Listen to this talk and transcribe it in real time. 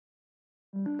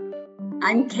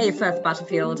I'm Kay Firth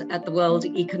Butterfield at the World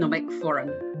Economic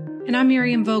Forum. And I'm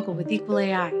Miriam Vogel with Equal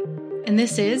AI. And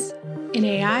this is In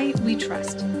AI We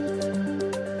Trust.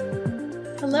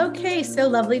 Hello, Kay. So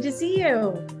lovely to see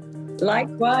you.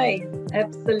 Likewise,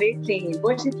 absolutely.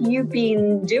 What have you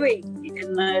been doing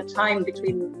in the time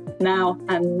between now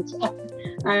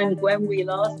and when we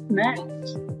last met?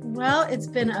 Well, it's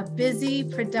been a busy,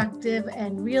 productive,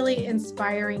 and really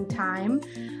inspiring time.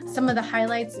 Some of the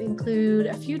highlights include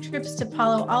a few trips to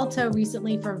Palo Alto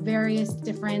recently for various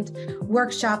different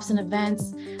workshops and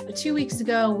events. 2 weeks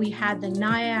ago, we had the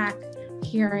NIAC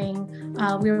hearing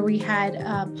where we had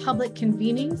public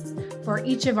convenings for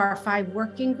each of our 5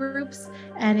 working groups.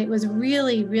 And it was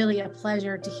really, really a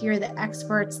pleasure to hear the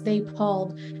experts they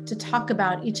pulled to talk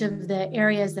about each of the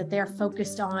areas that they're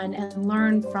focused on and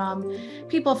learn from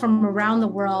people from around the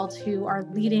world who are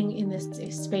leading in this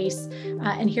space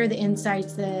and hear the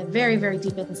insights, the very, very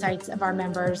deep insights of our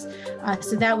members.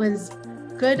 So that was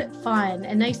good fun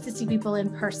and nice to see people in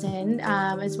person,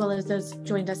 as well as those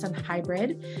joined us on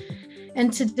hybrid.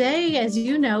 And today, as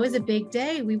you know, is a big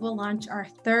day. We will launch our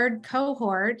 3rd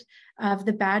cohort of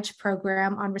the badge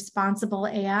program on responsible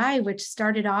AI, which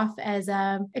started off as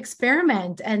an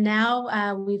experiment. And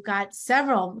now we've got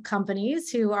several companies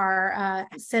who are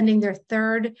sending their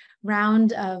 3rd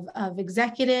round of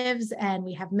executives. And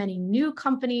we have many new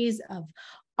companies of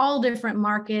all different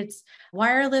markets,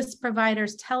 wireless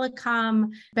providers, telecom,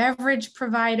 beverage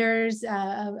providers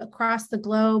across the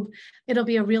globe. It'll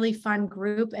be a really fun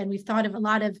group. And we've thought of a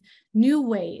lot of new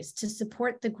ways to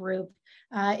support the group,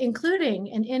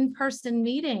 including an in-person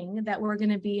meeting that we're going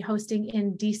to be hosting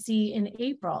in DC in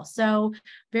April. So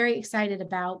very excited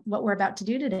about what we're about to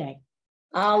do today.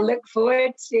 I'll look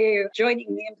forward to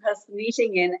joining the in-person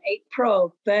meeting in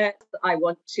April, but I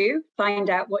want to find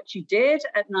out what you did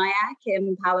at NIAC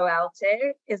in Palo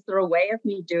Alto. Is there a way of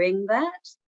me doing that?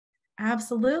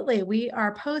 Absolutely. We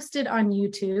are posted on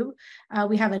YouTube.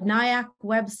 We have a NIAC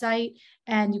website,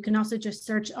 and you can also just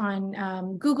search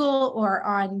on Google or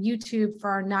on YouTube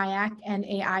for NIAC and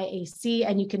AIAC,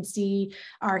 and you can see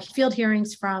our field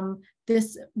hearings from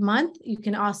this month. You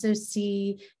can also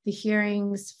see the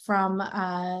hearings from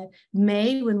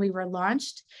May when we were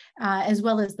launched, as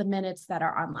well as the minutes that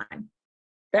are online.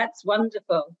 That's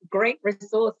wonderful. Great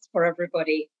resource for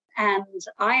everybody. And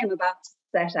I am about to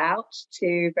set out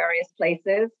to various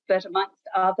places, but amongst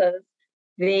others,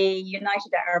 the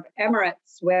United Arab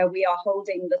Emirates, where we are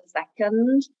holding the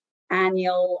 2nd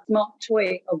annual Smart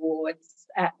Toy Awards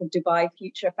at the Dubai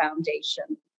Future Foundation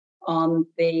on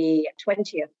the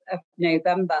 20th of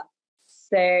November.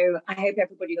 So I hope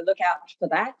everybody will look out for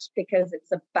that, because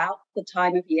it's about the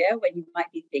time of year when you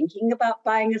might be thinking about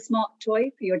buying a smart toy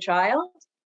for your child.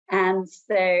 And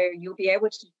so you'll be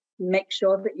able to make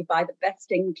sure that you buy the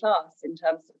best in class in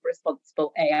terms of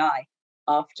responsible AI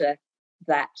after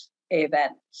that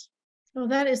event. Well,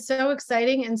 that is so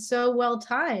exciting and so well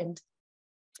timed.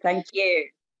 Thank you.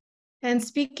 And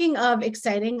speaking of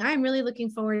exciting, I'm really looking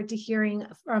forward to hearing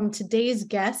from today's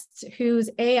guests whose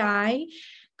AI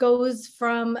goes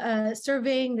from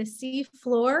surveying the sea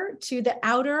floor to the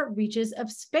outer reaches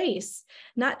of space.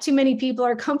 Not too many people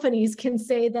or companies can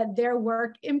say that their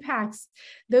work impacts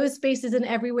those spaces and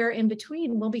everywhere in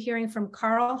between. We'll be hearing from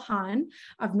Carl Hahn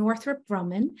of Northrop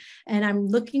Grumman, and I'm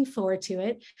looking forward to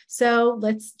it. So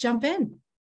let's jump in.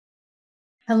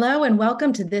 Hello and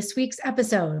welcome to this week's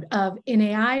episode of In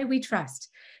AI We Trust.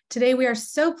 Today we are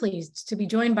so pleased to be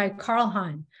joined by Carl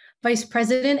Hahn, Vice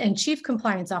President and Chief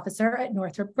Compliance Officer at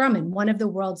Northrop Grumman, one of the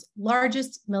world's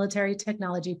largest military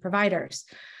technology providers.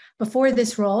 Before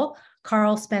this role,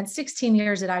 Carl spent 16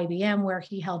 years at IBM, where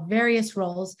he held various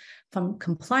roles from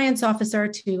Compliance Officer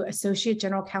to Associate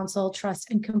General Counsel,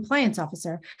 Trust and Compliance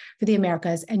Officer for the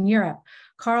Americas and Europe.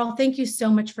 Carl, thank you so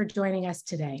much for joining us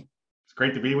today. It's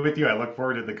great to be with you. I look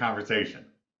forward to the conversation.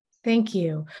 Thank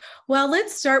you. Well,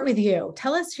 let's start with you.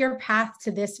 Tell us your path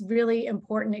to this really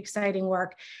important, exciting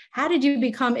work. How did you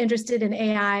become interested in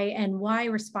AI, and why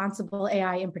responsible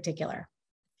AI in particular?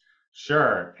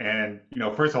 Sure. And,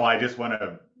 first of all, I just want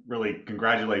to really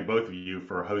congratulate both of you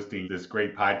for hosting this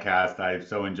great podcast. I've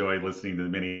so enjoyed listening to the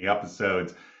many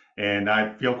episodes, and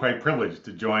I feel quite privileged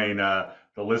to join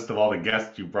the list of all the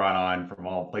guests you brought on from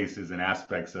all places and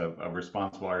aspects of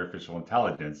responsible artificial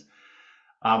intelligence.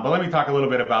 But let me talk a little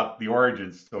bit about the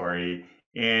origin story,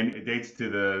 and it dates to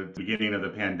the beginning of the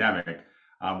pandemic,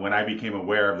 when I became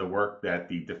aware of the work that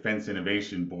the Defense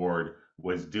Innovation Board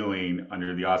was doing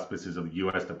under the auspices of the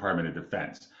U.S. Department of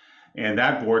Defense. And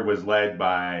that board was led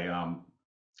by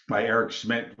Eric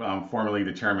Schmidt, formerly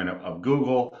the chairman of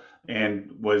Google,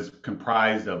 and was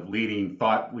comprised of leading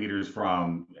thought leaders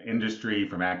from industry,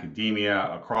 from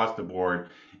academia, across the board.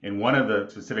 And one of the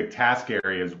specific task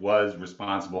areas was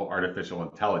responsible artificial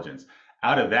intelligence.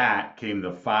 Out of that came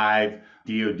the 5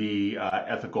 DoD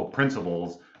ethical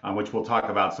principles, which we'll talk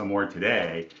about some more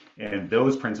today. And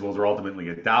those principles are ultimately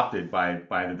adopted by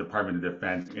the Department of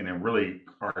Defense and really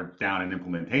are down an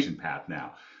implementation path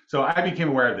now. So I became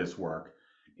aware of this work.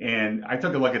 And I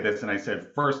took a look at this and I said,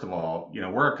 first of all,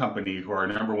 we're a company who our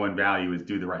number one value is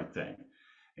do the right thing.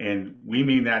 And we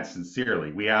mean that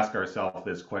sincerely. We ask ourselves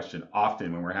this question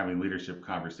often when we're having leadership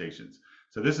conversations.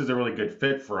 So this is a really good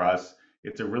fit for us.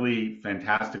 It's a really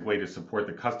fantastic way to support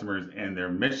the customers and their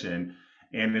mission.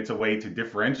 And it's a way to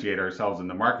differentiate ourselves in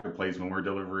the marketplace when we're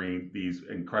delivering these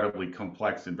incredibly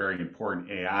complex and very important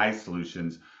AI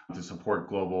solutions to support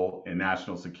global and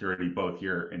national security, both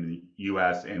here in the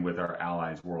US and with our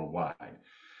allies worldwide.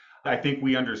 I think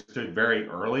we understood very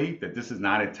early that this is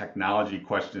not a technology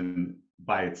question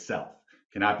by itself,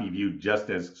 cannot be viewed just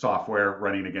as software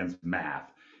running against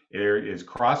math. It is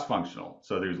cross-functional.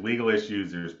 So there's legal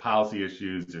issues, there's policy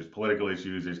issues, there's political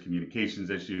issues, there's communications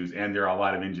issues, and there are a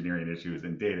lot of engineering issues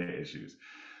and data issues.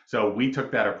 So we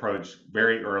took that approach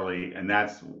very early, and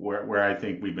that's where I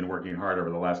think we've been working hard over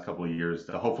the last couple of years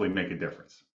to hopefully make a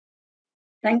difference.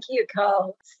 Thank you,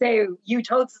 Carl. So you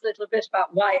told us a little bit about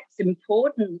why it's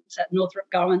important at Northrop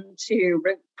Grumman to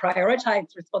prioritize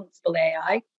responsible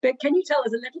AI, but can you tell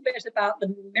us a little bit about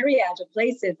the myriad of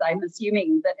places I'm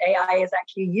assuming that AI is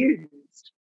actually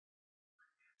used?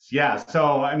 Yeah,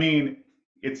 so I mean,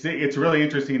 it's really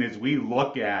interesting as we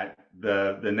look at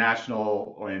the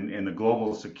national and the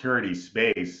global security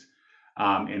space.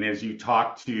 And as you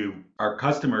talk to our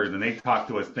customers and they talk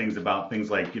to us things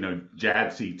like,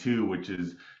 JADC2, which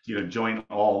is, joint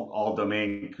all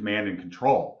domain command and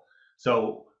control.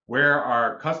 So where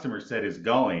our customer set is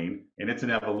going, and it's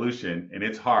an evolution and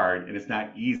it's hard and it's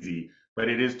not easy, but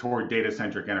it is toward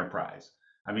data-centric enterprise.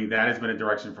 I mean, that has been a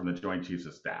direction from the Joint Chiefs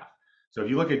of Staff. So if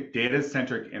you look at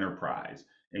data-centric enterprise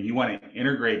and you want to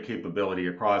integrate capability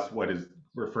across what is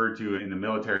referred to in the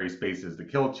military space as the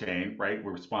kill chain, right?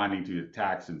 We're responding to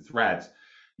attacks and threats.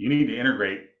 You need to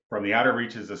integrate from the outer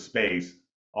reaches of space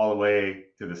all the way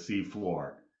to the sea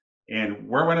floor. And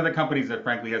we're one of the companies that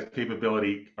frankly has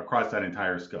capability across that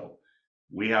entire scope.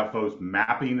 We have folks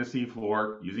mapping the sea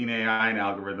floor using AI and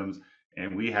algorithms,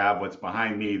 and we have what's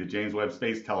behind me, the James Webb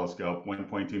Space Telescope,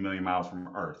 1.2 million miles from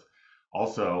Earth.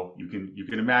 Also, you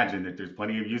can imagine that there's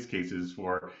plenty of use cases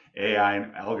for AI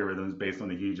and algorithms based on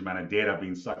the huge amount of data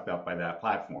being sucked up by that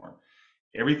platform.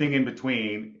 Everything in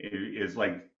between is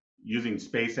like using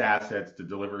space assets to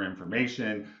deliver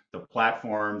information, the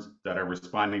platforms that are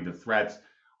responding to threats,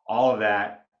 all of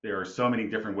that. There are so many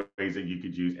different ways that you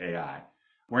could use AI.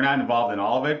 We're not involved in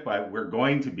all of it, but we're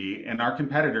going to be, and our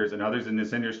competitors and others in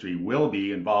this industry will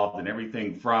be involved in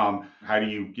everything from how do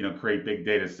you create big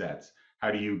data sets? How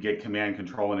do you get command,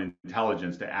 control, and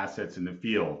intelligence to assets in the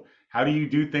field? How do you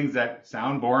do things that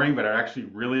sound boring but are actually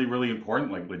really, really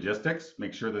important, like logistics?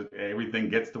 Make sure that everything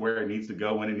gets to where it needs to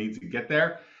go when it needs to get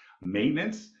there.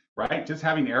 Maintenance, right? Just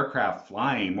having aircraft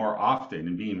flying more often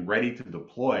and being ready to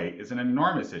deploy is an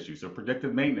enormous issue. So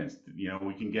predictive maintenance,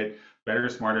 we can get better,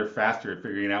 smarter, faster at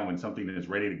figuring out when something is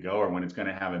ready to go or when it's going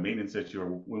to have a maintenance issue or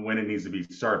when it needs to be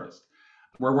serviced.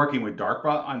 We're working with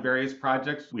DARPA on various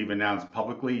projects. We've announced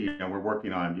publicly, we're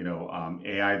working on,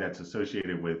 AI that's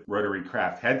associated with rotary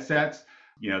craft headsets.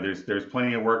 There's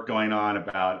plenty of work going on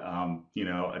about,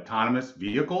 autonomous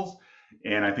vehicles.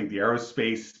 And I think the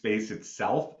aerospace space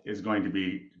itself is going to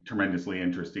be tremendously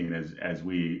interesting as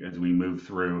we move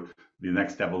through the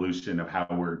next evolution of how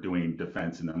we're doing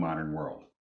defense in the modern world.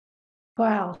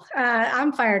 Wow,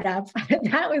 I'm fired up.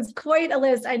 That was quite a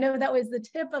list. I know that was the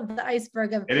tip of the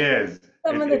iceberg of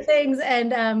some of the things,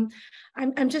 and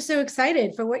I'm just so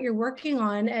excited for what you're working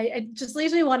on. It just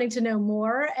leaves me wanting to know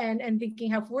more and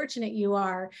thinking how fortunate you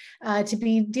are to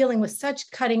be dealing with such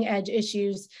cutting edge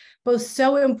issues, both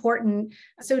so important,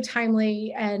 so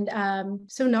timely, and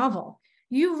so novel.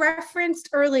 You referenced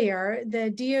earlier the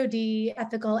DoD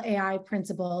ethical AI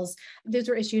principles. Those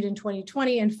were issued in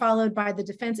 2020 and followed by the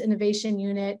Defense Innovation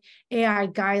Unit AI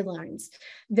guidelines.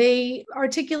 They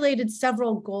articulated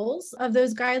several goals of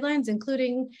those guidelines,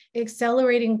 including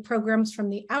accelerating programs from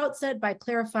the outset by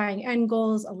clarifying end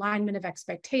goals, alignment of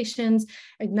expectations,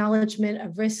 acknowledgement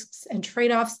of risks and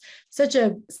trade-offs, such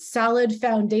a solid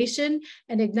foundation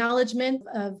and acknowledgement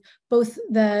of both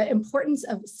the importance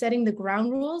of setting the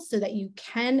ground rules so that you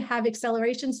can have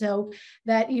acceleration, so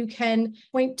that you can,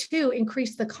 point two,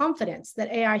 increase the confidence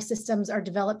that AI systems are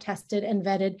developed, tested, and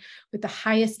vetted with the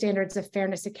highest standards of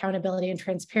fairness, accountability, and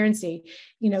transparency.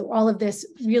 All of this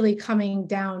really coming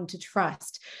down to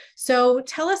trust. So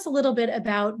tell us a little bit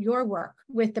about your work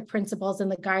with the principles and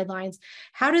the guidelines.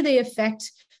 How do they affect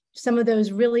some of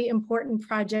those really important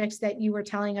projects that you were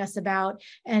telling us about,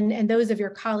 and those of your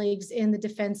colleagues in the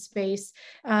defense space?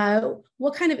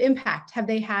 What kind of impact have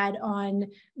they had on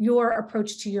your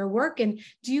approach to your work? And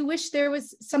do you wish there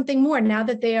was something more now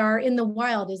that they are in the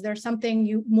wild? Is there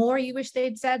something more you wish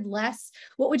they'd said, less?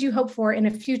 What would you hope for in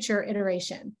a future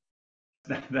iteration?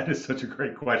 That is such a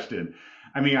great question.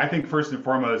 I think first and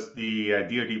foremost, the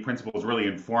DoD principles really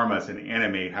inform us and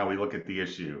animate how we look at the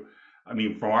issue.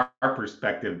 From our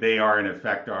perspective, they are in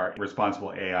effect our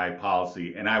responsible AI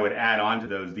policy. And I would add on to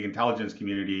those, the intelligence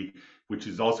community, which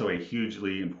is also a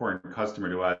hugely important customer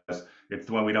to us. It's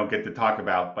the one we don't get to talk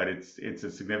about, but it's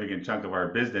a significant chunk of our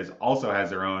business, also has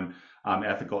their own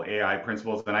ethical AI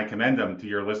principles. And I commend them to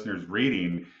your listeners'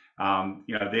 reading.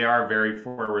 They are very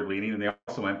forward-leaning, and they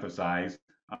also emphasize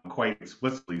quite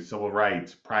explicitly civil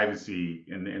rights, privacy,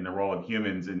 and the role of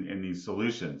humans in these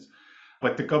solutions.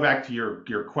 But to go back to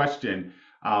your question,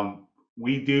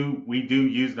 we do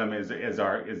use them as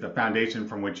the foundation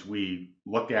from which we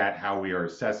look at how we are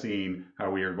assessing,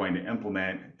 how we are going to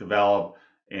implement, develop,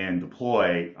 and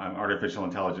deploy artificial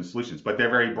intelligence solutions. But they're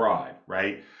very broad,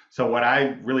 right? So what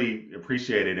I really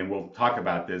appreciated, and we'll talk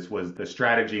about this, was the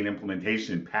strategy and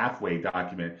implementation pathway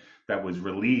document that was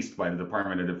released by the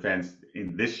Department of Defense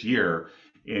in this year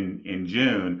in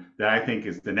June, that I think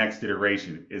is the next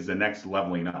iteration, is the next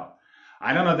leveling up.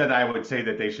 I don't know that I would say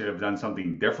that they should have done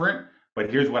something different,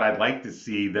 but here's what I'd like to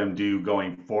see them do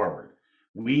going forward.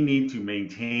 We need to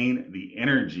maintain the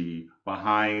energy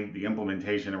behind the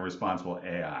implementation of responsible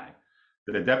AI.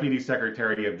 The Deputy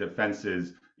Secretary of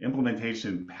Defense's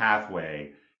implementation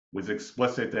pathway was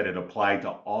explicit that it applied to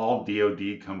all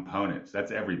DoD components.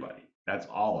 That's everybody. That's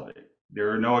all of it. There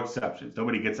are no exceptions.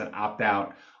 Nobody gets an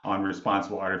opt-out on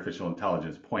responsible artificial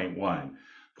intelligence, point one.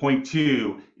 Point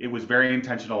two, it was very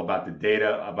intentional about the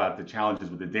data, about the challenges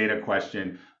with the data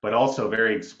question, but also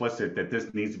very explicit that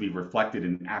this needs to be reflected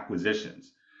in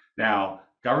acquisitions. Now,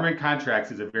 government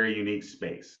contracts is a very unique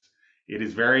space. It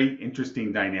is very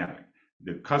interesting dynamic.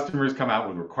 The customers come out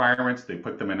with requirements, they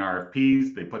put them in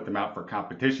RFPs, they put them out for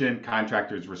competition,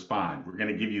 contractors respond. We're going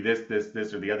to give you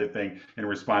this, or the other thing in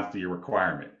response to your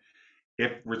requirement.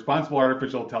 If responsible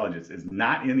artificial intelligence is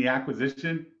not in the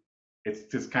acquisition, it's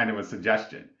just kind of a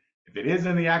suggestion. If it is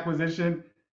in the acquisition,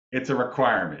 it's a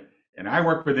requirement. And I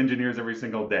work with engineers every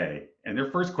single day, and their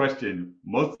first question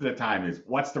most of the time is,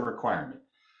 what's the requirement?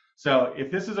 So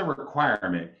if this is a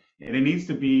requirement and it needs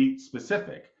to be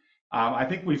specific, I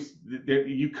think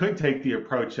you could take the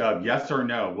approach of yes or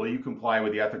no, will you comply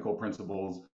with the ethical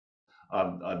principles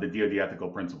of the DoD ethical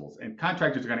principles? And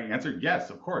contractors are going to answer, yes,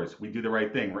 of course, we do the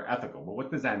right thing, we're ethical. But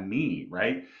what does that mean,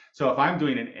 right? So if I'm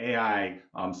doing an AI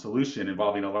solution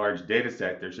involving a large data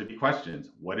set, there should be questions.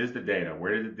 What is the data?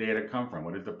 Where did the data come from?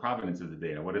 What is the provenance of the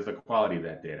data? What is the quality of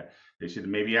that data? They should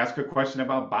maybe ask a question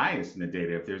about bias in the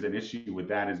data if there's an issue with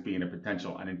that as being a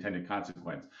potential unintended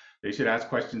consequence. They should ask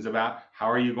questions about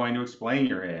how are you going to explain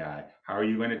your AI? How are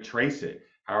you going to trace it?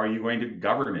 How are you going to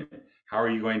govern it? How are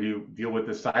you going to deal with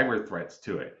the cyber threats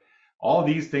to it? All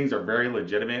these things are very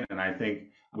legitimate, and I think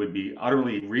would be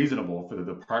utterly reasonable for the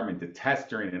department to test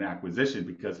during an acquisition,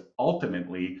 because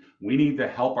ultimately we need to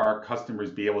help our customers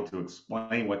be able to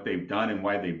explain what they've done and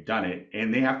why they've done it.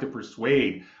 And they have to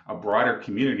persuade a broader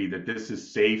community that this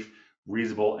is safe,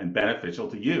 reasonable, and beneficial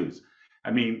to use.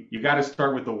 You got to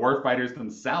start with the warfighters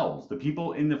themselves. The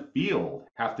people in the field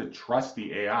have to trust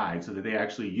the AI so that they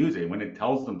actually use it. When it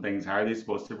tells them things, how are they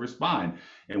supposed to respond?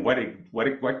 And what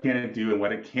can it do and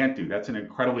what it can't do? That's an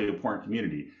incredibly important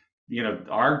community.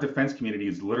 Our defense community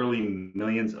is literally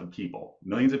millions of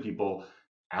people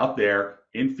out there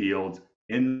in fields,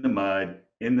 in the mud,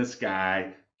 in the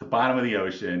sky, the bottom of the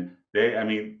ocean.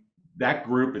 That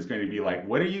group is going to be like,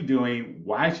 what are you doing?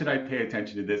 Why should I pay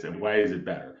attention to this? And why is it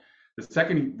better? The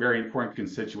second very important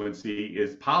constituency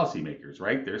is policymakers,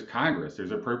 right? There's Congress,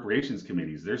 there's appropriations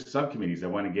committees, there's subcommittees that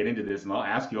want to get into this, and they'll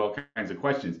ask you all kinds of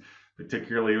questions,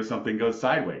 particularly if something goes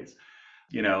sideways.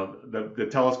 The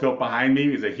telescope behind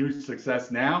me is a huge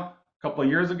success now. A couple of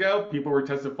years ago, people were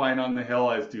testifying on the Hill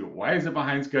as to why is it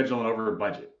behind schedule and over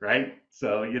budget, right?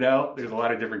 So, there's a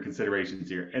lot of different considerations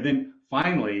here. And then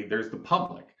finally, there's the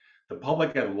public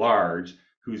at large,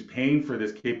 who's paying for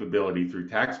this capability through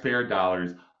taxpayer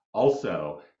dollars,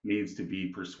 also needs to be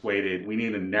persuaded. We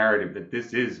need a narrative that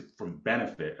this is for the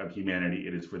benefit of humanity.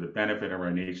 It is for the benefit of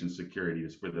our nation's security. It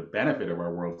is for the benefit of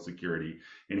our world's security.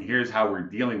 And here's how we're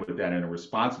dealing with that in a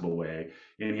responsible way.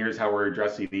 And here's how we're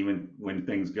addressing even when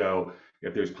things go,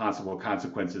 if there's possible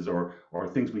consequences or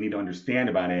things we need to understand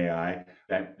about AI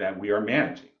that we are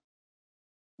managing.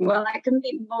 Well, I couldn't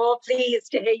be more pleased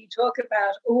to hear you talk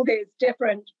about all those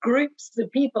different groups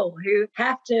of people who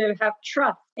have to have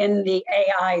trust in the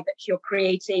AI that you're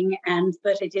creating and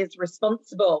that it is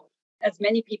responsible. As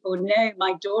many people know,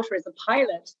 my daughter is a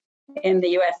pilot in the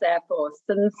US Air Force.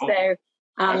 And so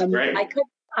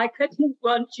I couldn't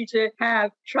want you to have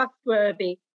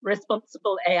trustworthy,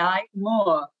 responsible AI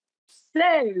more.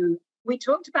 So we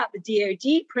talked about the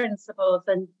DoD principles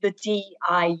and the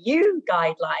DIU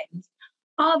guidelines.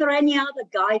 Are there any other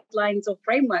guidelines or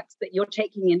frameworks that you're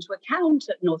taking into account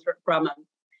at Northrop Grumman?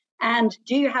 And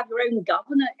do you have your own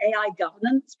AI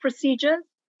governance procedures?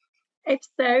 If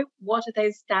so, what are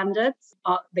those standards?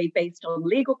 Are they based on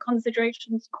legal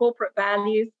considerations, corporate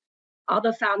values,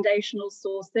 other foundational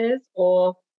sources,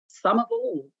 or some of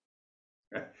all?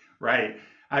 Right.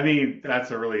 I mean,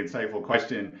 that's a really insightful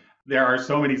question. There are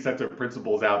so many sets of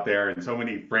principles out there and so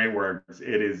many frameworks.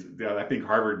 It is, I think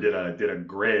Harvard did a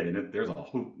grid, and there's a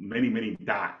whole many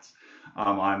dots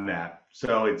on that.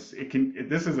 So this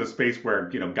is a space where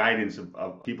guidance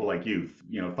of people like you,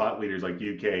 thought leaders like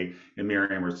you, Kay and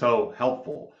Miriam, are so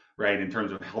helpful, right, in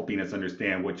terms of helping us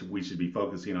understand what we should be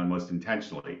focusing on most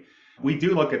intentionally. We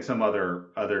do look at some other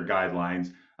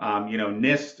guidelines.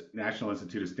 NIST, National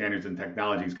Institute of Standards and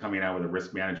Technology, is coming out with a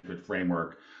risk management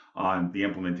framework on the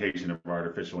implementation of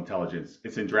artificial intelligence.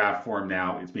 It's in draft form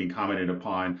now. It's being commented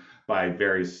upon by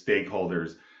various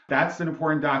stakeholders. That's an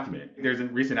important document. There's a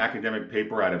recent academic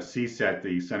paper out of CSET,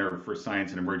 the Center for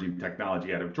Science and Emerging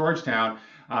Technology out of Georgetown,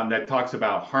 that talks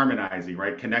about harmonizing,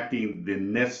 right, connecting the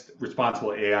NIST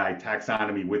responsible AI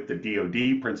taxonomy with the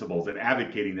DoD principles and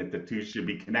advocating that the two should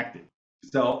be connected.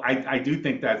 So I do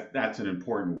think that's an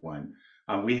important one.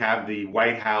 We have the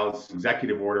White House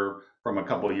executive order from a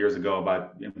couple of years ago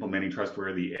about implementing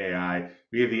trustworthy AI.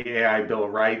 We have the AI Bill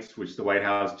of Rights, which the White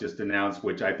House just announced,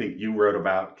 which I think you wrote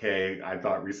about, Kay, I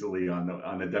thought recently on the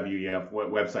WEF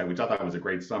website, which I thought was a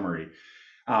great summary.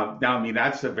 Now, I mean,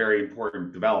 that's a very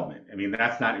important development. I mean,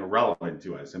 that's not irrelevant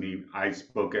to us. I mean, I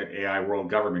spoke at AI World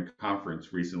Government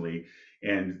Conference recently,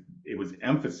 and it was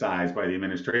emphasized by the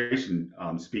administration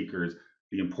speakers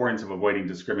the importance of avoiding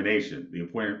discrimination, the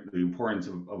importance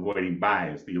of avoiding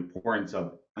bias, the importance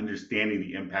of understanding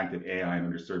the impact of AI in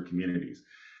underserved communities.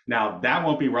 Now, that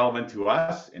won't be relevant to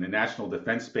us in a national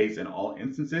defense space in all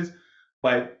instances,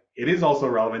 but it is also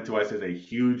relevant to us as a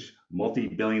huge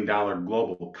multi-billion-dollar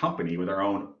global company with our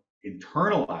own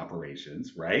internal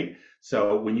operations, right?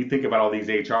 So when you think about all these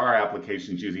HR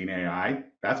applications using AI,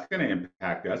 that's going to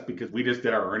impact us because we just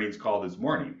did our earnings call this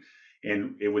morning,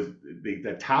 and it was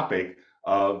the topic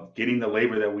of getting the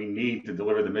labor that we need to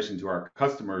deliver the mission to our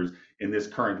customers in this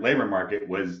current labor market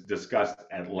was discussed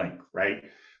at length, right?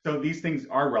 So these things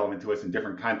are relevant to us in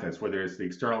different contexts, whether it's the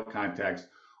external context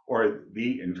or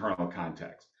the internal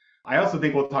context. I also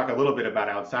think we'll talk a little bit about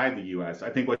outside the US. I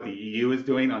think what the EU is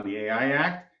doing on the AI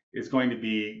Act is going to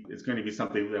be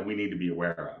something that we need to be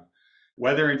aware of.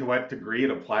 Whether and to what degree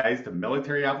it applies to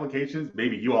military applications,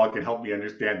 maybe you all can help me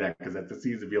understand that, because that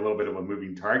seems to be a little bit of a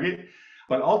moving target.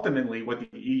 But ultimately, what the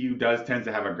EU does tends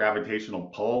to have a gravitational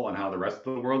pull on how the rest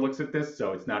of the world looks at this,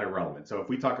 so it's not irrelevant. So if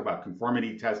we talk about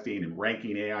conformity testing and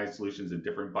ranking AI solutions in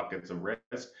different buckets of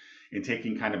risk and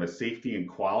taking kind of a safety and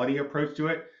quality approach to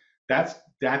it,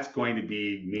 that's going to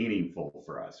be meaningful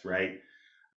for us, right?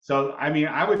 So, I mean,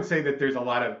 I would say that there's a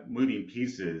lot of moving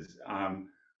pieces.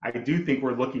 I do think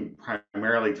we're looking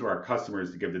primarily to our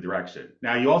customers to give the direction.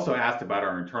 Now, you also asked about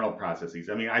our internal processes.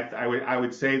 I mean, I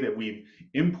would say that we've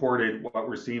imported what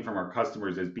we're seeing from our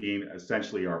customers as being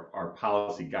essentially our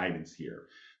policy guidance here.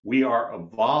 We are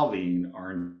evolving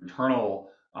our internal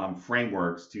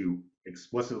frameworks to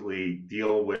explicitly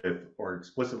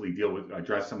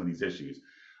address some of these issues.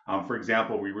 For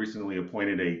example, we recently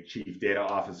appointed a chief data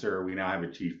officer. We now have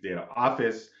a chief data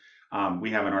office.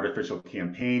 We have an artificial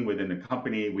campaign within the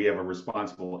company. We have a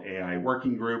responsible AI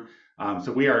working group.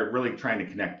 So we are really trying to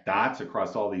connect dots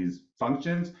across all these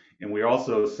functions. And we're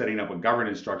also setting up a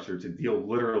governance structure to deal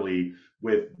literally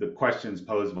with the questions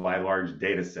posed by large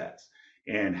data sets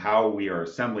and how we are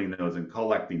assembling those and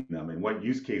collecting them and what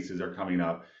use cases are coming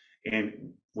up.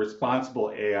 And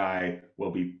responsible AI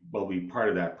will be part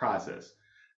of that process.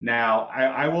 Now,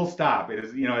 I will stop. It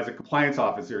is, as a compliance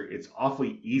officer, it's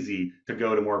awfully easy to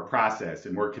go to more process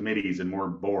and more committees and more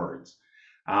boards.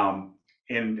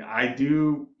 And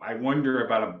I wonder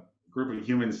about group of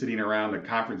humans sitting around a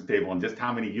conference table, and just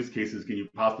how many use cases can you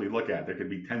possibly look at? There could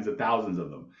be tens of thousands of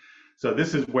them. So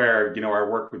this is where, our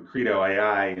work with Credo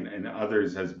AI and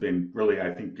others has been really,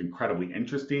 I think, incredibly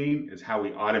interesting, is how we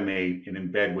automate and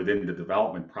embed within the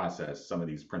development process some of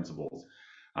these principles.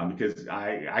 Because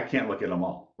I can't look at them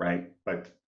all, right? But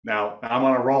now I'm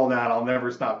on a roll now, and I'll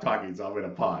never stop talking, so I'm going to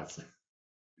pause.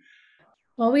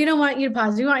 Well, we don't want you to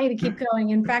pause. We want you to keep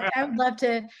going. In fact, I would love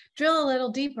to drill a little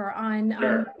deeper on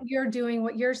what you're doing,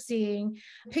 what you're seeing,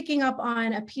 picking up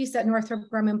on a piece that Northrop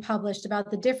Grumman published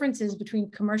about the differences between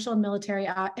commercial and military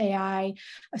AI.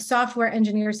 A software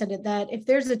engineer said that if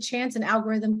there's a chance an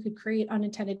algorithm could create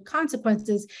unintended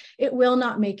consequences, it will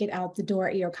not make it out the door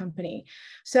at your company.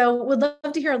 So would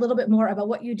love to hear a little bit more about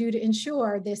what you do to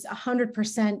ensure this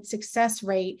 100% success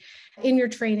rate in your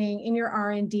training, in your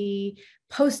R&D,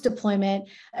 post-deployment.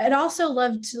 I'd also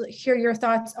love to hear your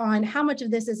thoughts on how much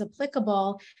of this is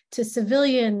applicable to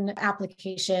civilian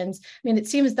applications. I mean, it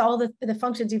seems that all the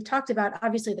functions you've talked about,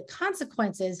 obviously the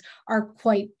consequences are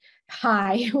quite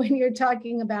high when you're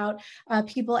talking about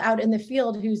people out in the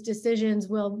field whose decisions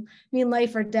will mean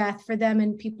life or death for them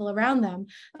and people around them.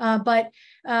 But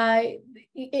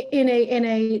in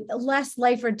a less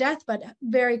life or death, but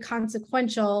very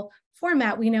consequential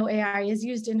format, we know AI is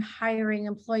used in hiring,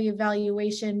 employee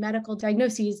evaluation, medical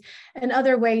diagnoses, and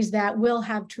other ways that will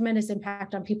have tremendous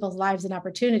impact on people's lives and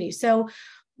opportunities. So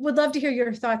would love to hear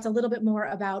your thoughts a little bit more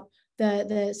about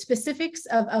the specifics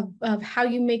of how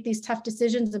you make these tough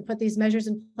decisions and put these measures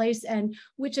in place, and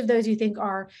which of those you think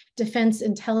are defense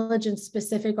intelligence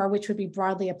specific or which would be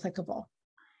broadly applicable.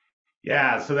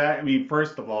 Yeah, so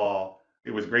first of all,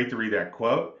 it was great to read that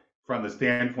quote from the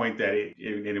standpoint that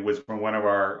it was from one of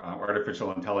our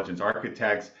artificial intelligence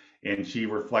architects, and she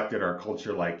reflected our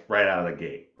culture like right out of the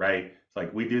gate, right? It's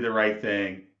like we do the right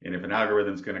thing, and if an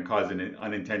algorithm is going to cause an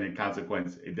unintended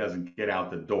consequence, it doesn't get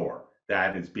out the door.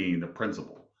 That is being the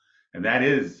principle. And that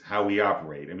is how we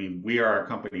operate. I mean, we are a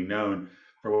company known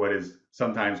for what is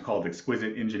sometimes called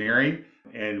exquisite engineering,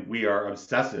 and we are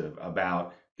obsessive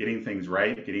about getting things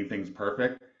right, getting things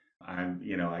perfect.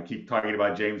 I keep talking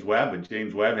about James Webb, but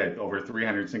James Webb had over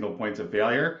 300 single points of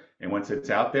failure. And once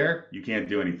it's out there, you can't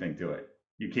do anything to it.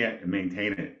 You can't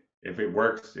maintain it. If it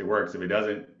works, it works. If it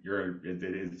doesn't,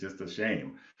 it's just a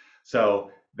shame.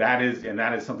 So that is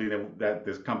something that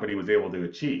this company was able to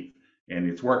achieve, and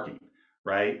it's working,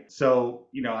 right? So,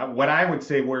 what I would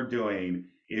say we're doing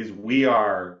is we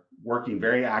are working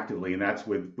very actively, and that's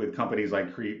with companies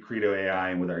like Credo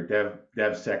AI and with our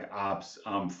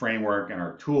DevSecOps framework and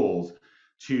our tools,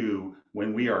 to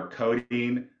when we are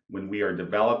coding, when we are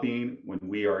developing, when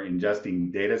we are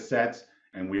ingesting data sets,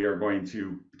 and we are going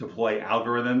to deploy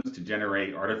algorithms to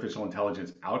generate artificial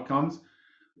intelligence outcomes,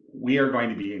 we are going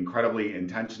to be incredibly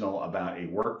intentional about a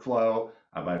workflow,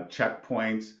 about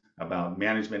checkpoints, about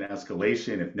management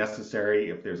escalation if necessary,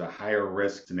 if there's a higher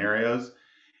risk scenarios.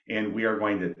 And we are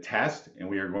going to test, and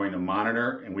we are going to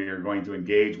monitor, and we are going to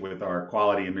engage with our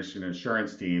quality and mission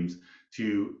assurance teams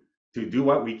to do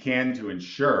what we can to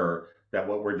ensure that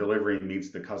what we're delivering meets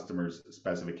the customer's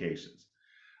specifications.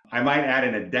 I might add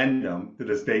an addendum to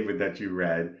the statement that you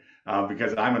read,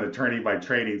 because I'm an attorney by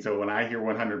training. So when I hear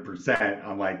 100%,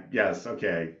 I'm like, yes,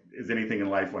 okay, is anything in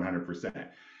life 100%?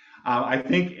 I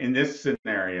think in this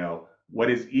scenario, what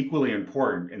is equally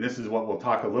important, and this is what we'll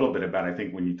talk a little bit about, I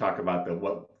think, when you talk about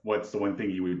what's the one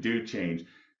thing you would do change,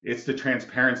 it's the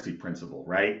transparency principle,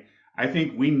 right? I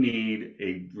think we need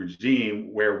a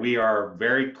regime where we are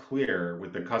very clear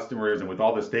with the customers and with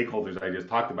all the stakeholders I just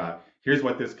talked about. Here's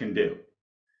what this can do.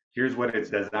 Here's what it's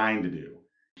designed to do.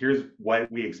 Here's what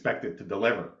we expect it to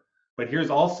deliver. But here's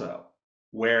also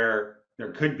where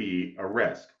there could be a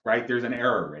risk, right? There's an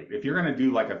error rate. If you're going to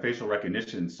do like a facial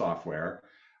recognition software,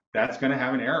 that's going to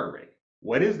have an error rate.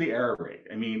 What is the error rate?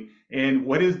 And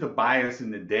what is the bias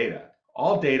in the data?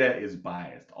 All data is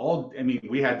biased.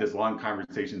 We had this long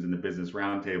conversations in the business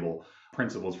roundtable,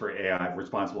 principles for AI,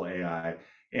 responsible AI.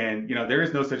 And, there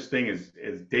is no such thing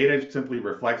as data simply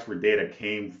reflects where data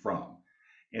came from.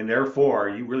 And therefore,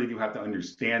 you really do have to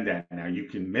understand that. Now, you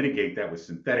can mitigate that with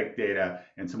synthetic data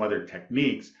and some other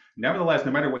techniques. Nevertheless,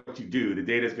 no matter what you do, the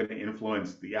data is going to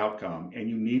influence the outcome, and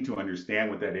you need to understand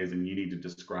what that is, and you need to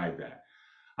describe that.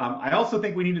 I also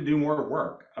think we need to do more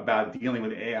work about dealing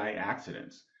with AI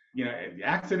accidents.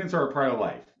 Accidents are a part of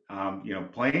life.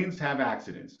 Planes have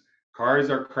accidents. Cars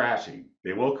are crashing.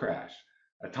 They will crash.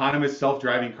 Autonomous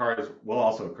self-driving cars will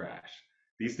also crash.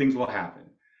 These things will happen.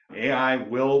 AI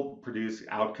will produce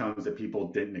outcomes that people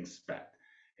didn't expect.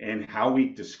 And how we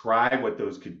describe what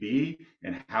those could be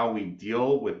and how we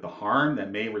deal with the harm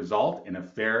that may result in a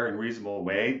fair and reasonable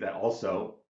way that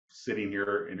also sitting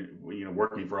here and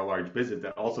working for a large business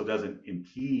that also doesn't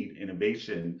impede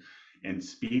innovation and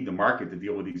speed the market to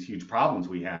deal with these huge problems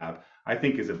we have, I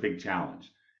think is a big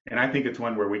challenge. And I think it's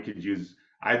one where we could use,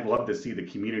 I'd love to see the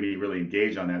community really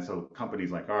engage on that so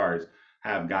companies like ours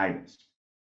have guidance.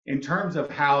 In terms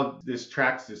of how this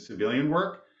tracks the civilian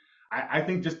work, I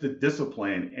think just the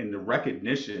discipline and the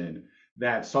recognition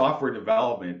that software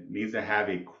development needs to have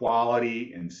a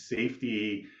quality and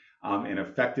safety and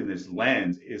effectiveness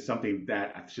lens is something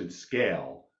that should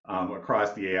scale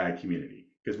across the AI community.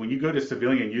 Because when you go to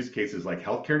civilian use cases like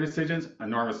healthcare decisions,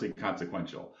 enormously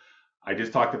consequential. I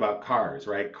just talked about cars,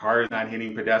 right? Cars not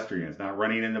hitting pedestrians, not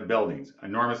running into buildings,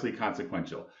 enormously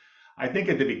consequential. I think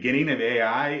at the beginning of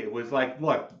AI, it was like,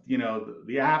 look,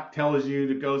 the app tells you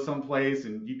to go someplace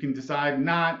and you can decide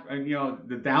not,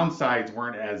 the downsides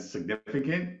weren't as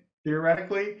significant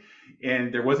theoretically.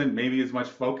 And there wasn't maybe as much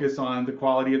focus on the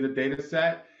quality of the data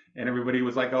set. And everybody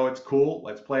was like, oh, it's cool,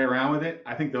 let's play around with it.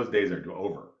 I think those days are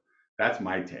over. That's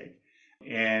my take.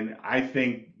 And I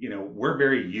think, we're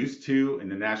very used to, in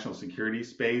the national security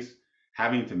space,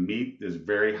 having to meet this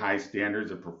very high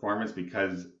standards of performance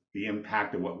because the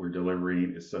impact of what we're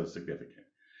delivering is so significant.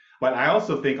 But I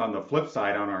also think on the flip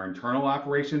side, on our internal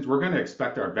operations, we're going to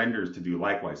expect our vendors to do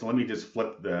likewise. So let me just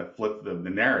flip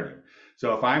the narrative.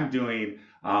 So if I'm doing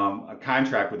a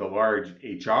contract with a large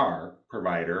HR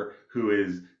provider who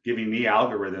is giving me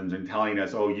algorithms and telling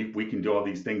us, oh, we can do all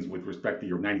these things with respect to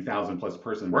your 90,000 plus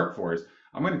person workforce,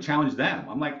 I'm going to challenge them.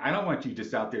 I'm like, I don't want you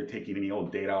just out there taking any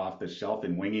old data off the shelf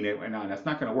and winging it. No, that's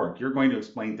not going to work. You're going to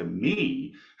explain to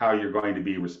me how you're going to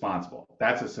be responsible.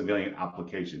 That's a civilian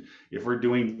application. If we're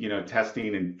doing,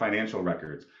 testing and financial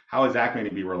records, how is that going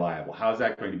to be reliable? How is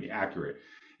that going to be accurate?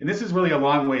 And this is really a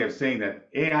long way of saying that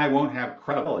AI won't have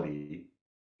credibility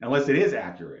unless it is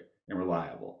accurate and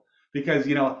reliable. Because,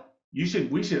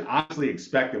 we should honestly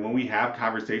expect that when we have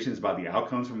conversations about the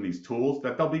outcomes from these tools,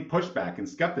 that there'll be pushback and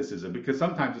skepticism, because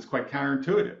sometimes it's quite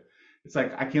counterintuitive. It's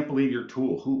like, I can't believe your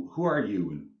tool. Who are you?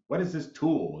 And what is this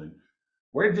tool? And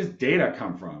where did this data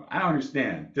come from? I don't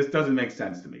understand. This doesn't make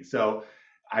sense to me. So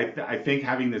I think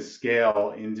having this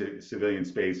scale into civilian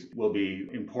space will be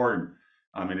important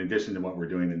in addition to what we're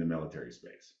doing in the military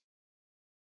space.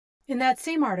 In that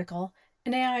same article,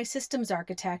 an AI systems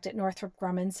architect at Northrop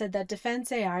Grumman said that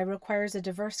defense AI requires a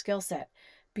diverse skill set,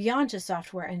 beyond just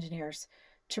software engineers,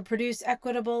 to produce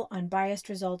equitable, unbiased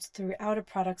results throughout a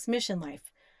product's mission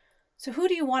life. So who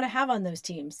do you want to have on those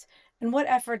teams? And what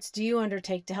efforts do you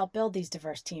undertake to help build these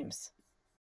diverse teams?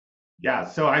 Yeah,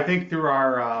 so I think through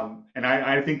our, and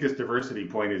I think this diversity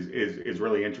point is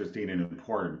really interesting and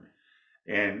important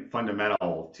and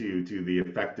fundamental to the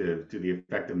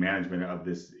effective management of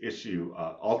this issue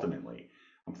ultimately.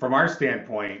 From our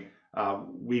standpoint,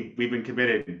 we've been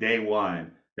committed day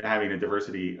one to having a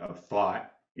diversity of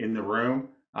thought in the room,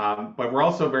 but we're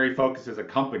also very focused as a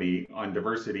company on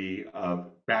diversity of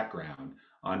background,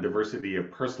 on diversity of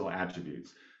personal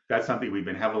attributes. That's something we've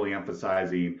been heavily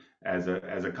emphasizing as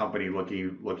a company,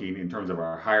 looking in terms of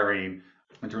our hiring,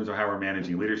 in terms of how we're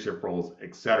managing leadership roles,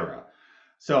 et cetera.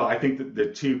 So I think that the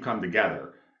two come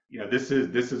together. This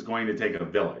is going to take a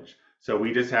village. So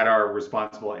we just had our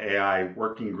responsible AI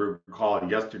working group call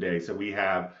yesterday. So we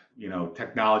have,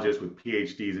 technologists with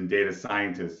PhDs and data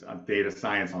scientists, data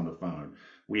science on the phone.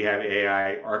 We have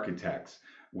AI architects.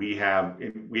 We have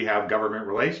government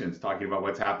relations talking about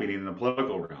what's happening in the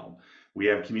political realm. We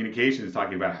have communications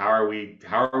talking about how are we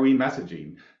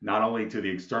messaging, not only to the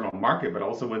external market, but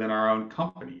also within our own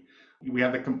company. We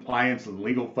have the compliance and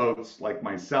legal folks like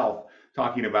myself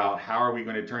talking about how are we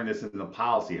going to turn this into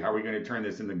policy, how are we going to turn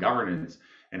this into governance,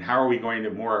 and how are we going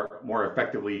to more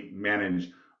effectively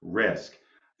manage risk.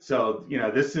 So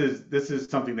this is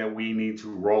something that we need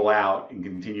to roll out and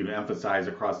continue to emphasize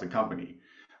across the company.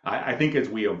 I think as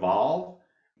we evolve,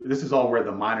 this is all where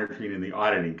the monitoring and the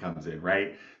auditing comes in,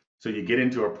 right? So you get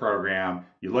into a program,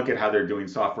 you look at how they're doing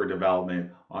software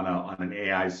development on an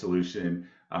AI solution.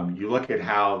 You look at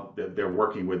how they're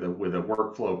working with a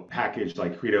workflow package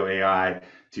like Credo AI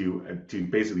to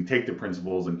basically take the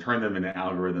principles and turn them into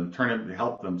algorithms,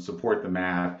 help them support the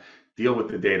math, deal with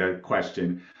the data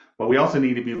question. But we also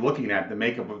need to be looking at the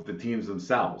makeup of the teams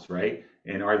themselves, right?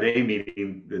 And are they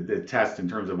meeting the test in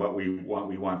terms of what we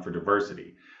want for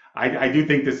diversity? I do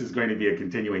think this is going to be a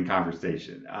continuing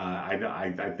conversation.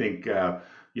 I think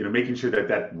making sure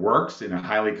that works in a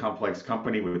highly complex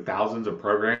company with thousands of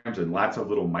programs and lots of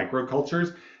little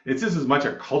microcultures, it's just as much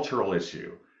a cultural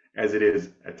issue as it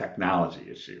is a technology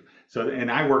issue. So,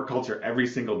 and I work culture every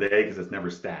single day because it's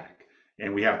never static.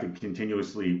 And we have to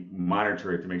continuously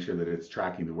monitor it to make sure that it's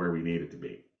tracking to where we need it to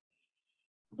be.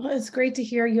 Well, it's great to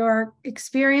hear your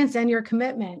experience and your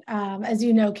commitment. As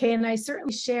you know, Kay and I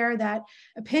certainly share that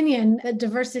opinion that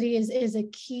diversity is a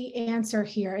key answer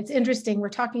here. It's interesting. We're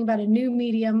talking about a new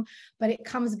medium, but it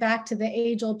comes back to the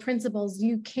age-old principles.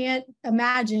 You can't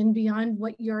imagine beyond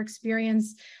what your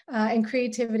experience and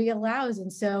creativity allows.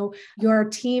 And so your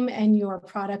team and your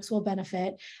products will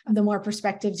benefit the more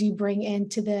perspectives you bring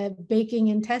into the baking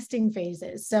and testing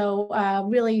phases. So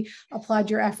really applaud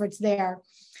your efforts there.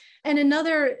 And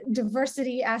another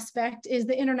diversity aspect is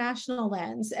the international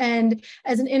lens. And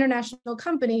as an international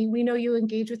company, we know you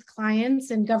engage with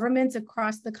clients and governments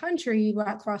across the country,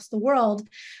 across the world.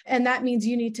 And that means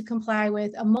you need to comply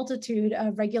with a multitude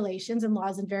of regulations and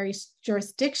laws in various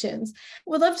jurisdictions.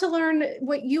 We'd love to learn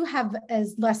what you have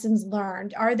as lessons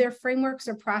learned. Are there frameworks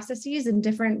or processes in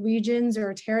different regions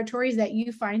or territories that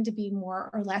you find to be more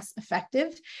or less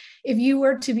effective? If you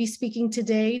were to be speaking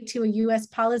today to a U.S.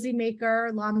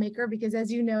 policymaker, lawmaker, because as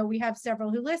you know, we have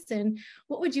several who listen,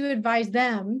 what would you advise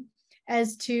them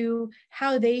as to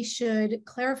how they should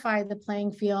clarify the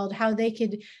playing field, how they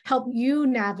could help you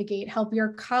navigate, help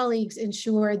your colleagues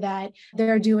ensure that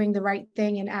they're doing the right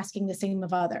thing and asking the same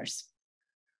of others?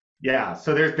 Yeah,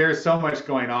 so there's so much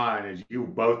going on, as you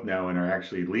both know, and are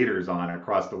actually leaders on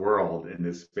across the world in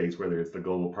this space, whether it's the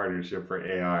Global Partnership for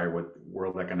AI, or what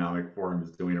World Economic Forum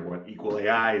is doing, or what Equal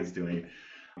AI is doing.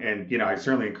 And I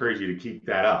certainly encourage you to keep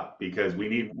that up because we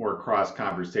need more cross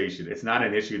conversation. It's not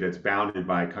an issue that's bounded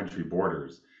by country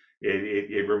borders.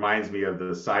 It reminds me of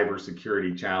the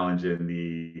cybersecurity challenge and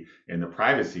the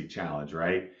privacy challenge,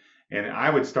 right? And I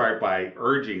would start by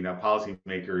urging that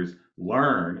policymakers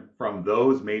learn from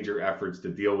those major efforts to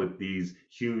deal with these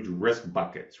huge risk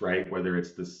buckets, right? Whether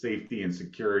it's the safety and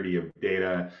security of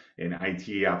data in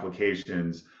IT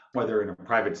applications, whether in a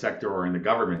private sector or in the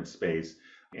government space,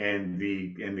 and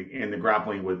the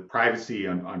grappling with privacy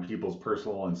on people's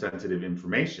personal and sensitive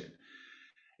information.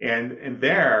 And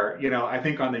there, I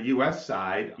think on the US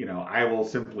side, I will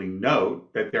simply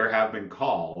note that there have been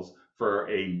calls for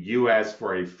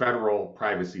a federal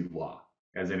privacy law,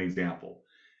 as an example.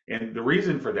 And the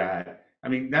reason for that,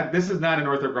 this is not a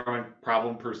Northrop Grumman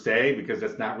problem per se, because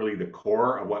that's not really the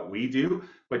core of what we do,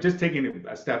 but just taking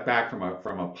a step back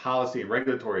from a policy and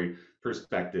regulatory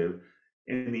perspective,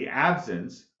 in the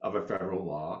absence of a federal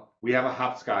law, we have a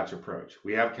hopscotch approach.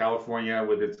 We have California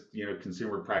with its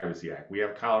Consumer Privacy Act. We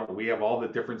have all the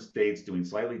different states doing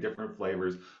slightly different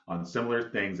flavors on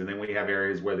similar things, and then we have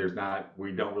areas where there's not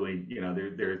going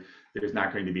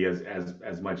to be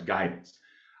as much guidance.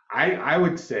 I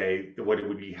would say that what it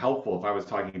would be helpful if I was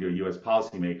talking to a U.S.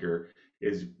 policymaker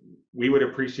is we would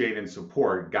appreciate and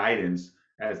support guidance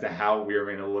as to how we are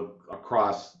going to look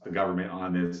across the government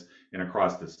on this and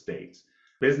across the states.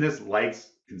 Business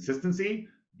likes consistency.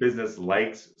 Business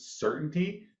likes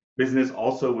certainty. Business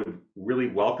also would really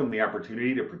welcome the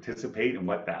opportunity to participate in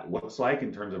what that looks like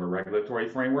in terms of a regulatory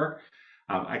framework.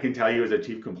 I can tell you as a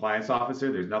chief compliance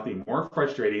officer, there's nothing more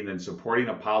frustrating than supporting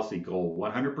a policy goal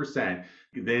 100%,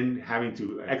 then having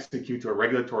to execute to a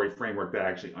regulatory framework that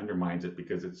actually undermines it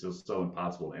because it's just so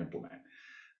impossible to implement.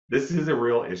 This is a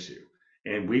real issue.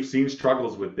 And we've seen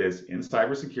struggles with this in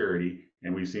cybersecurity,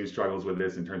 and we've seen struggles with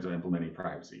this in terms of implementing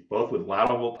privacy, both with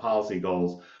laudable policy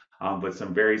goals, but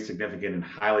some very significant and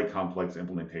highly complex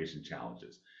implementation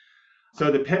challenges. So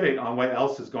the pivot on what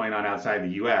else is going on outside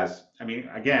the US,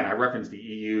 again, I referenced the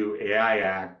EU AI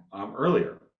Act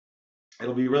earlier.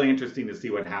 It'll be really interesting to see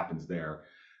what happens there.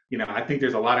 I think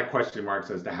there's a lot of question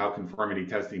marks as to how conformity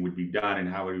testing would be done and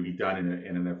how it would be done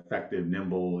in an effective,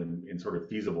 nimble, and sort of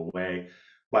feasible way.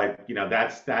 But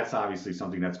that's obviously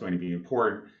something that's going to be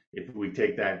important if we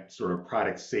take that sort of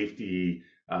product safety,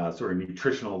 sort of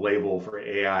nutritional label for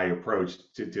AI approach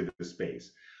to the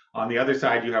space. On the other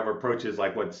side, you have approaches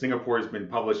like what Singapore has been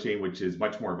publishing, which is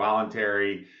much more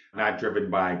voluntary, not driven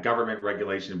by government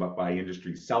regulation, but by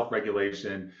industry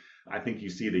self-regulation. I think you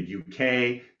see the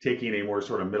UK taking a more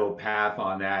sort of middle path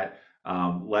on that,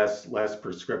 less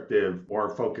prescriptive,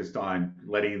 more focused on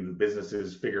letting the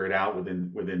businesses figure it out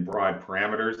within broad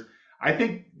parameters. I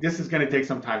think this is going to take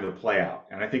some time to play out,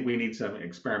 and I think we need some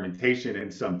experimentation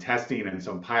and some testing and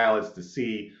some pilots to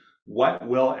see what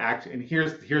will act. And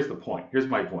here's the point. Here's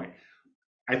my point.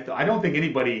 I don't think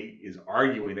anybody is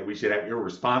arguing that we should have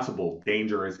irresponsible,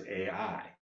 dangerous AI.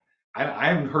 I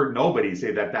haven't heard nobody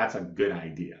say that that's a good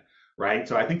idea, right?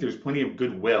 So I think there's plenty of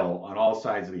goodwill on all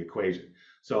sides of the equation.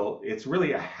 So it's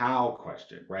really a how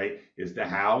question, right? Is the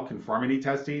how conformity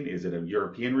testing? Is it a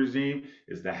European regime?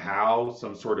 Is the how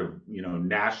some sort of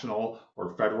national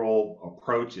or federal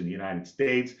approach in the United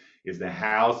States? Is the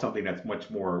how something that's much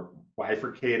more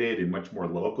bifurcated and much more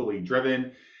locally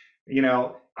driven?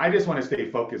 I just want to stay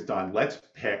focused on let's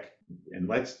pick and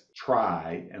let's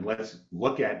try and let's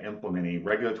look at implementing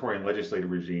regulatory and legislative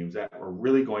regimes that are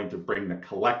really going to bring the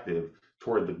collective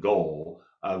toward the goal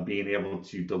of being able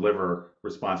to deliver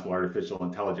responsible artificial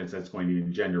intelligence that's going to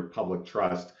engender public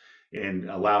trust and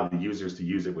allow the users to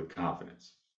use it with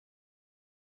confidence.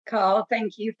 Carl,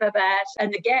 thank you for that.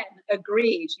 And again,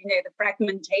 agreed, the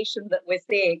fragmentation that we're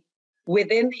seeing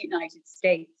within the United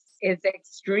States is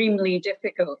extremely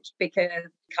difficult because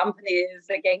companies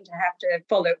are going to have to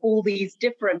follow all these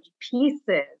different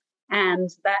pieces. And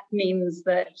that means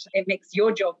that it makes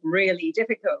your job really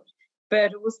difficult.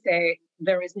 But also,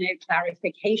 there is no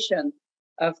clarification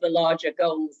of the larger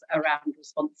goals around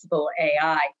responsible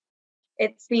AI.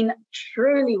 It's been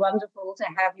truly wonderful to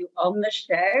have you on the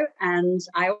show. And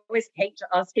I always hate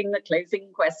asking the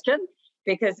closing question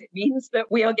because it means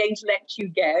that we are going to let you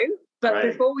go. But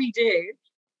Right. Before we do,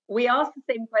 we ask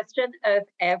the same question of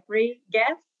every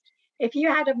guest. If you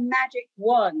had a magic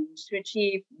wand to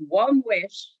achieve one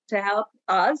wish to help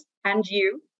us and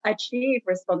you achieve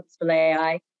responsible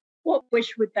AI, what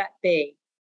wish would that be?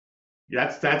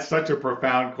 That's such a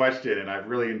profound question, and I've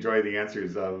really enjoyed the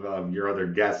answers of your other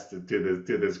guests to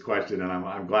this question, and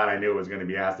I'm glad I knew it was going to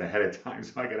be asked ahead of time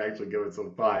so I could actually give it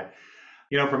some thought.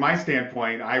 From my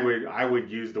standpoint, I would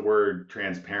use the word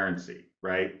transparency,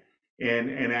 right?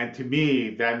 And to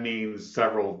me, that means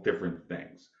several different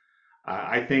things.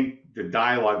 I think the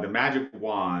dialogue, the magic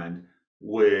wand,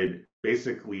 would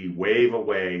basically wave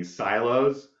away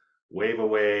silos, wave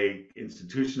away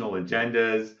institutional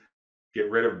agendas, get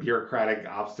rid of bureaucratic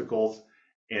obstacles,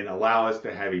 and allow us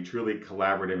to have a truly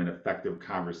collaborative and effective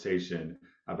conversation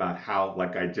about how,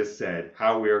 like I just said,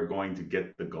 how we are going to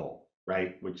get the goal,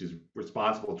 right? Which is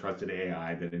responsible, trusted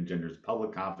AI that engenders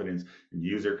public confidence and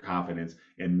user confidence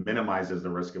and minimizes the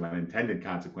risk of unintended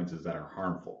consequences that are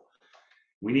harmful.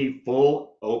 We need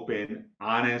full, open,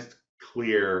 honest,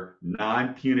 clear,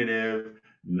 non-punitive,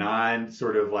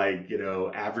 non-sort of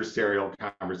adversarial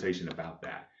conversation about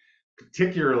that,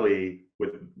 particularly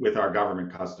with our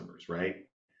government customers, right?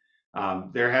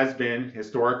 There has been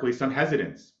historically some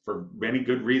hesitance for many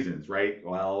good reasons, right?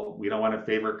 Well, we don't want to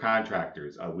favor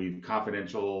contractors. We've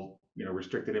confidential,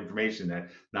 restricted information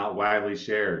that's not widely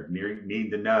shared,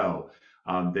 need to know.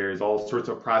 There's all sorts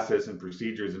of process and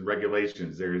procedures and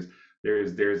regulations.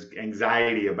 There's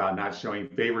anxiety about not showing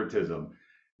favoritism.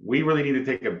 We really need to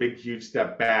take a big, huge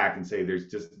step back and say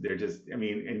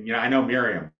I know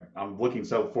Miriam, I'm looking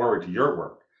so forward to your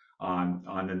work on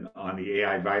the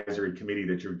AI advisory committee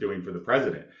that you're doing for the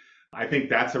president. I think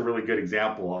that's a really good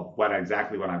example of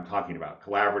exactly what I'm talking about: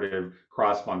 collaborative,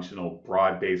 cross-functional,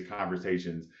 broad-based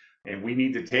conversations. And we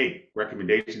need to take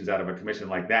recommendations out of a commission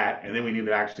like that, and then we need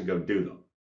to actually go do them.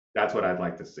 That's what I'd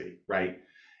like to see, right?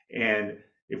 And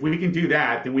if we can do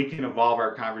that, then we can evolve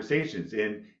our conversations.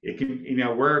 And it can,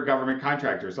 we're a government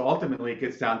contractor. So ultimately it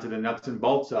gets down to the nuts and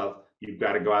bolts of, you've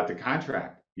got to go out to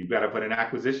contract. You've got to put an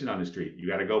acquisition on the street. You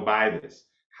got to go buy this.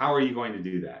 How are you going to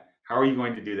do that? How are you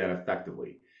going to do that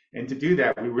effectively? And to do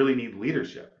that, we really need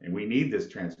leadership, and we need this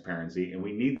transparency, and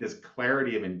we need this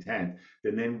clarity of intent.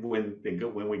 And then when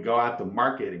we go out to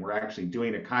market and we're actually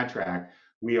doing a contract,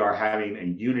 we are having a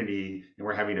unity and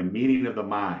we're having a meeting of the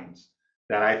minds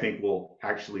that I think will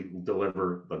actually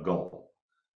deliver the goal.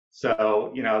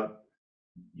 So,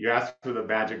 you asked for the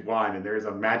magic wand, and there's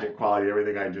a magic quality to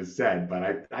everything I just said.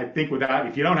 But I think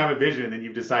if you don't have a vision, then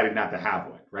you've decided not to have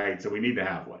one, right? So we need to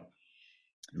have one.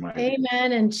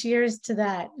 Amen, and cheers to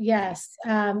that. Yes.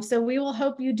 So we will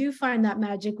hope you do find that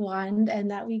magic wand and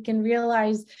that we can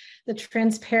realize the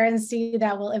transparency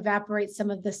that will evaporate some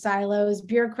of the silos,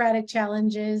 bureaucratic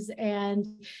challenges, and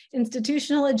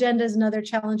institutional agendas and other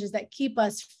challenges that keep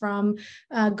us from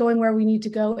going where we need to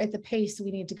go at the pace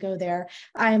we need to go there.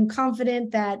 I am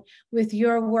confident that with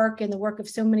your work and the work of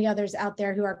so many others out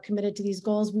there who are committed to these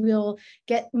goals, we will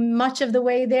get much of the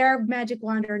way there, magic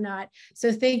wand or not.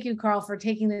 So thank you, Carl, for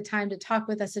taking the time to talk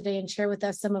with us today and share with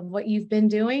us some of what you've been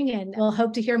doing, and we'll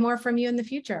hope to hear more from you in the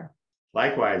future.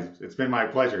 Likewise, it's been my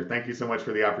pleasure. Thank you so much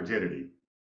for the opportunity.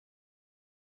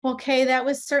 Okay, that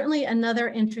was certainly another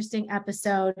interesting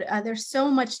episode. There's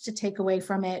so much to take away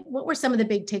from it. What were some of the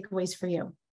big takeaways for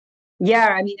you?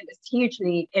 Yeah, it was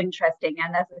hugely interesting,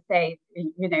 and as I say,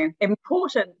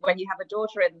 important when you have a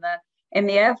daughter in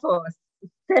the Air Force.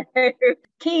 So,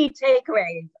 key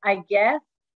takeaways, I guess,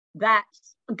 that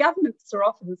governments are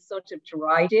often sort of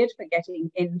derided for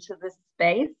getting into this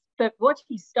space. But what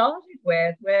he started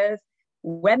with was,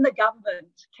 when the government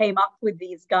came up with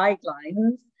these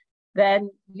guidelines, then,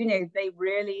 they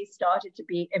really started to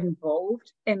be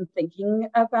involved in thinking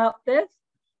about this.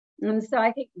 And so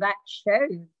I think that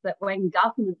shows that when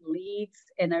government leads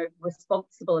in a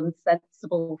responsible and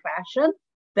sensible fashion,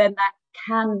 then that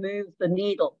can move the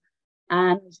needle.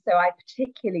 And so I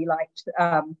particularly liked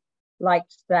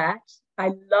that.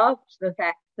 I loved the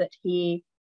fact that he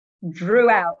drew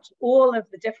out all of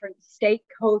the different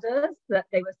stakeholders that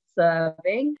they were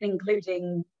serving,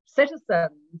 including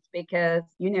citizens, because,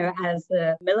 as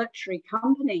a military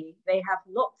company, they have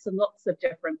lots and lots of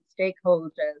different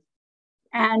stakeholders.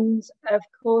 And of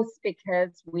course,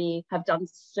 because we have done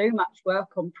so much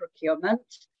work on procurement,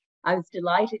 I was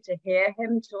delighted to hear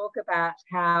him talk about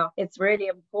how it's really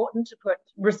important to put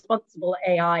responsible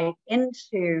AI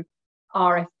into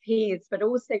RFPs, but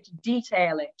also to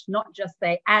detail it, not just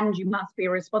say, and you must be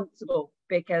responsible,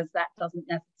 because that doesn't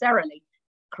necessarily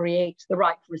create the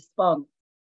right response.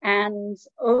 And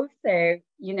also,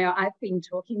 I've been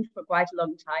talking for quite a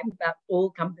long time about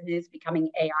all companies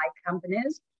becoming AI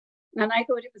companies. And I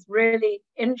thought it was really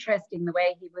interesting the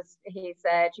way he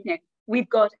said, we've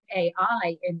got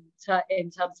AI in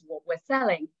terms of what we're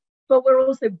selling, but we're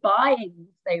also buying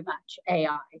so much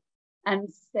AI. And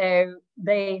so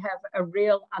they have a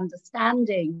real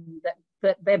understanding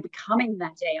that they're becoming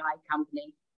that AI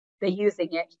company. They're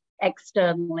using it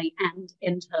externally and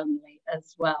internally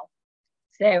as well.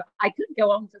 So I could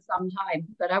go on for some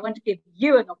time, but I want to give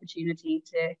you an opportunity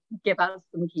to give us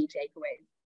some key takeaways.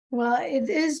 Well, it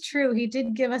is true. He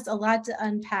did give us a lot to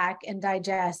unpack and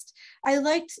digest. I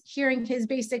liked hearing his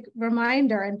basic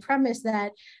reminder and premise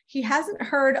that he hasn't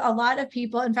heard a lot of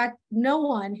people, in fact, no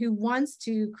one who wants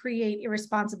to create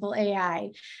irresponsible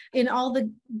AI in all the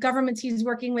governments he's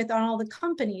working with, on all the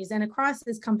companies and across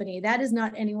this company. That is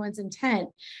not anyone's intent.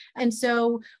 And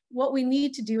so what we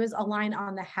need to do is align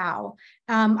on the how.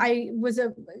 I was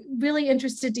really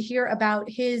interested to hear about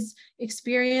his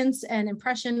experience and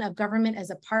impression of government as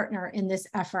a partner in this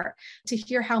effort, to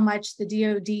hear how much the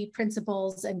DoD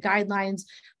principles and guidelines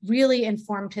really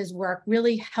informed his work,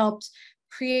 really helped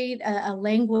create a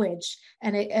language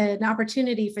and an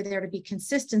opportunity for there to be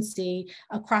consistency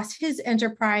across his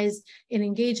enterprise in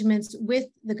engagements with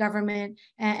the government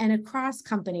and across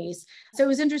companies. So it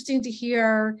was interesting to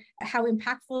hear how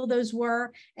impactful those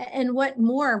were and what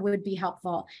more would be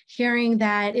helpful. Hearing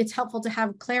that it's helpful to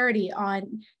have clarity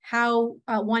on how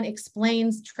one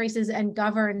explains, traces, and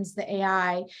governs the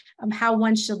AI, how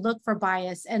one should look for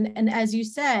bias. And as you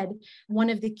said, one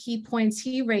of the key points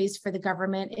he raised for the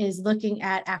government is looking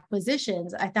at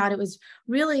acquisitions. I thought it was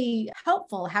really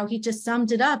helpful how he just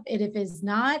summed it up. If it is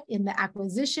not in the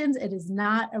acquisitions, it is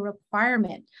not a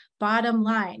requirement. Bottom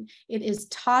line, it is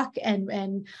talk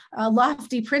and a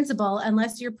lofty principle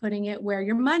unless you're putting it where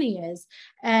your money is.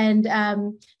 And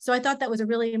so I thought that was a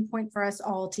really important for us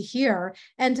all to hear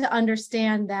and to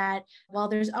understand that while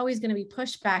there's always going to be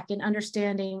pushback in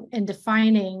understanding and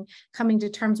defining, coming to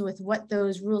terms with what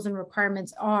those rules and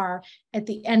requirements are, at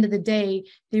the end of the day,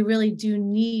 they really do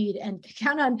need and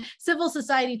count on civil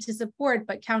society to support,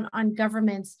 but count on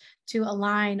governments to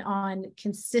align on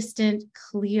consistent,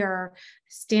 clear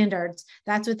standards.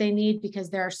 That's what they need because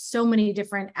there are so many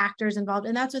different actors involved.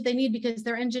 And that's what they need because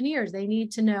they're engineers. They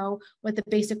need to know what the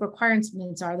basic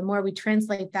requirements are. The more we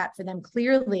translate that for them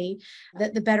clearly,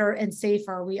 the better and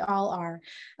safer we all are.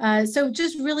 So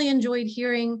just really enjoyed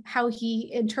hearing how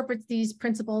he interprets these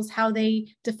principles, how they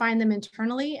define them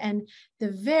internally, and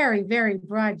the very, very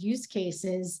broad use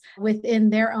cases within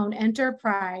their own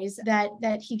enterprise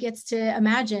that he gets to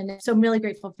imagine. So I'm really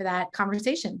grateful for that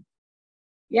conversation.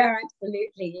 Yeah,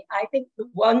 absolutely. I think the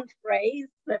one phrase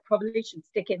that probably should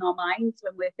stick in our minds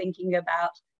when we're thinking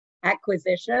about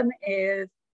acquisition is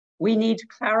we need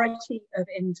clarity of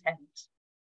intent.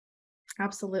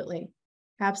 Absolutely.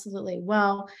 Absolutely.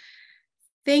 Well,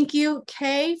 thank you,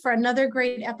 Kay, for another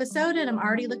great episode. And I'm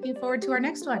already looking forward to our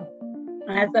next one.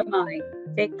 As am I.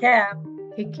 Take care.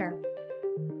 Take care.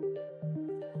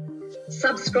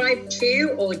 Subscribe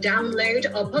to or download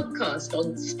our podcast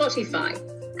on Spotify,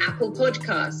 Apple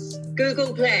Podcasts,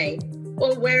 Google Play,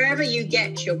 or wherever you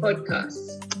get your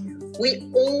podcasts. We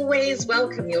always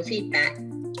welcome your feedback.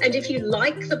 And if you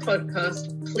like the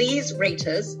podcast, please rate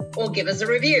us or give us a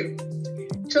review.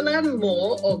 To learn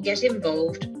more or get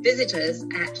involved, visit us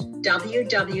at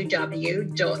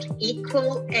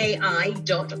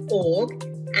www.equalai.org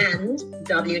and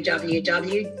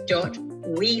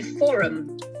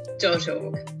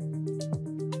www.weforum.org.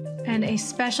 And a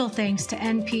special thanks to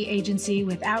NP Agency,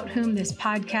 without whom this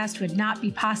podcast would not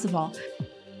be possible.